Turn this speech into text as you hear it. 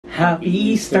Happy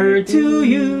Easter to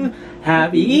you.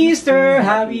 Happy Easter,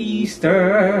 Happy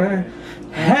Easter.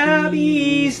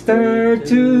 Happy Easter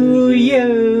to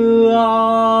you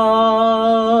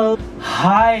all.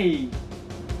 Hi!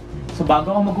 So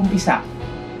bago ako mag-umpisa,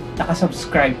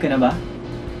 naka-subscribe ka na ba?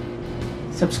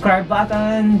 Subscribe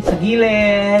button sa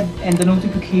gilid and the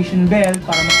notification bell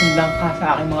para masundan ka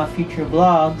sa aking mga future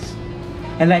vlogs.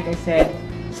 And like I said,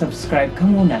 subscribe ka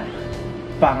muna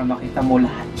para makita mo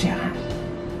lahat dyan.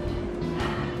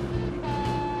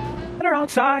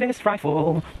 Outside is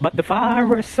frightful, but the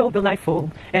fireworks so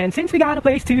delightful. And since we got a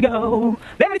place to go,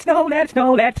 let it snow, let it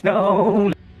snow, let it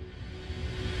snow.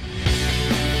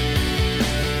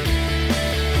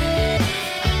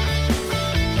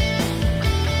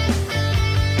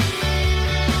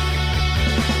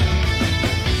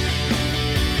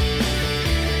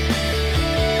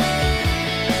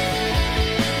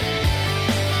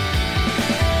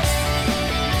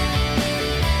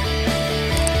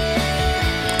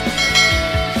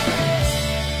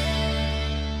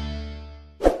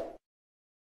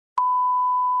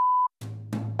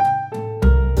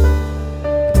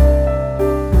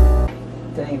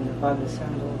 'In the Father's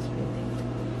Son, the Holy Spirit.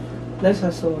 Bless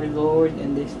us, O Lord,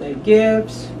 and these thy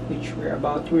gifts, which we're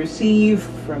about to receive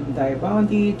from thy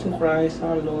bounty, to Christ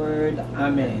our Lord.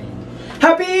 Amen.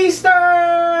 Happy Easter!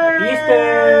 Happy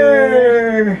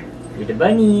Easter! With the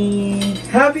bunny!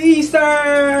 Happy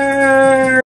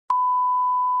Easter!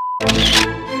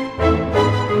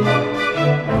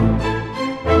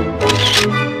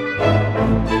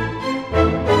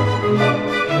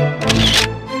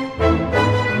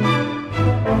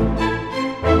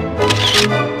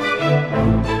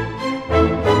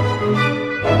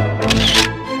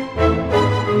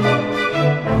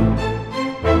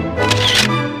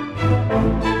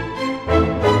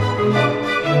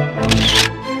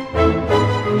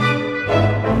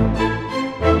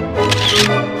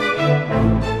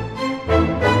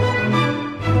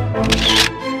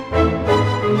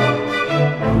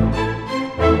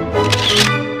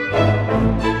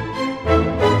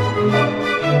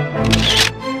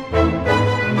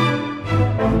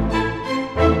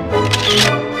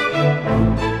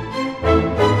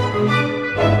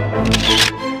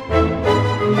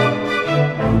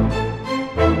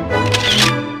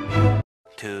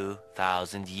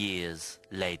 Years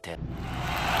later.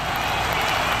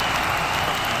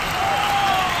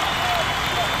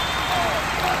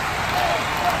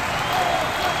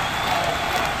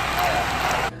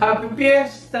 Happy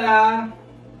Fiesta!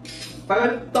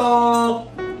 Pagtok!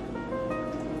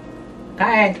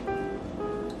 Kain!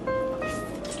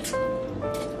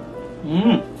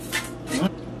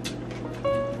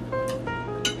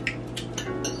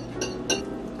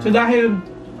 So dahil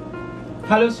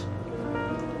halos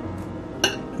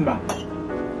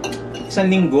isang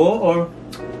linggo or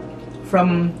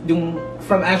from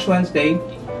Ash Wednesday,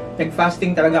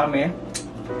 nag-fasting talaga kami.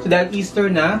 So dahil Easter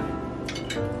na,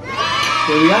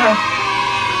 here we are.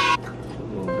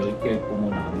 So, very careful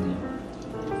muna kami.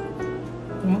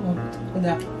 Oo,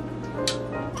 kada.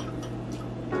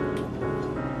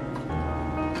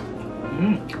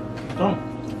 Ito.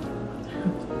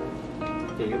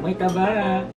 Okay, may taba.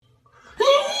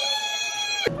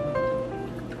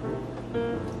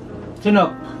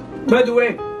 Sunog. By the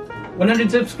way,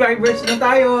 100 subscribers na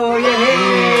tayo!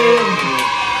 Yay!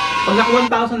 Pag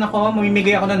naka 1,000 ako,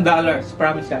 mamimigay ako ng dollars.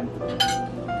 Promise yan.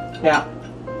 Yeah.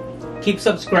 Keep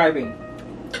subscribing.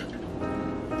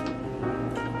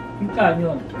 Kita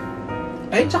nyo.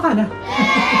 Ay, tsaka na.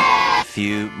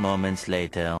 Few moments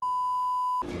later.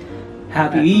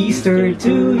 Happy Easter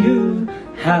to you.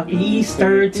 Happy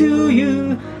Easter to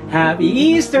you. Happy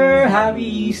Easter,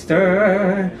 Happy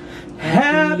Easter.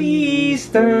 Happy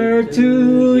Easter to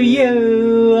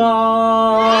you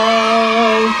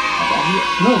all.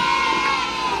 No.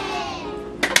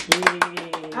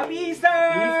 Happy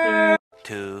Easter!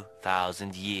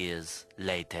 2,000 years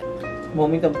later.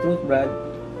 Moment of truth, Brad.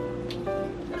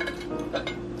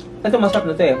 Ito masarap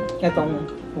na ito eh. Itong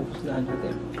pupusgahan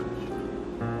natin.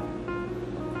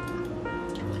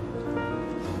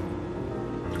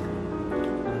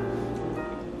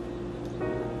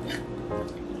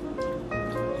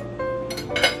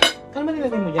 Ano ba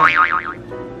nilagay mo dyan?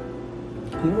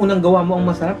 Yung unang gawa mo ang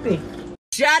masarap eh.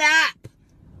 Shut up!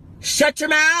 Shut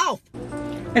your mouth!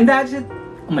 And that's it.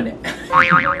 Mali.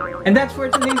 And that's for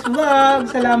today's vlog.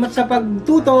 Salamat sa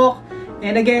pagtutok.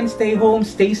 And again, stay home,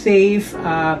 stay safe,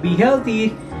 be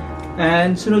healthy.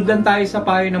 And sunod lang tayo sa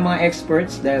payo ng mga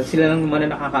experts dahil sila lang naman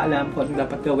na nakakaalam kung ano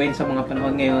dapat gawin sa mga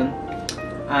panahon ngayon.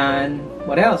 And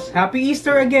what else? Happy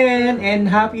Easter again and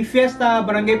happy Fiesta,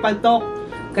 Barangay Paltok.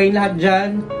 Kayong lahat dyan.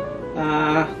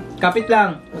 Kapit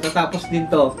lang. matatapos din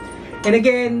to. And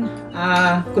again,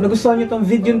 kung nagustuhan nyo tong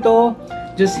video to,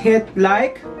 just hit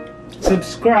like,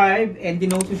 subscribe, and the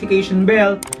notification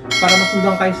bell para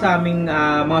masundan kayo sa aming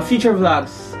mga future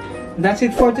vlogs. That's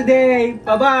it for today.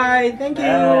 Bye-bye! Thank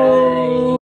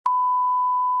you! Bye.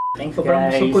 Thanks, Sobrang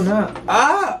guys. busog ko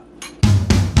na.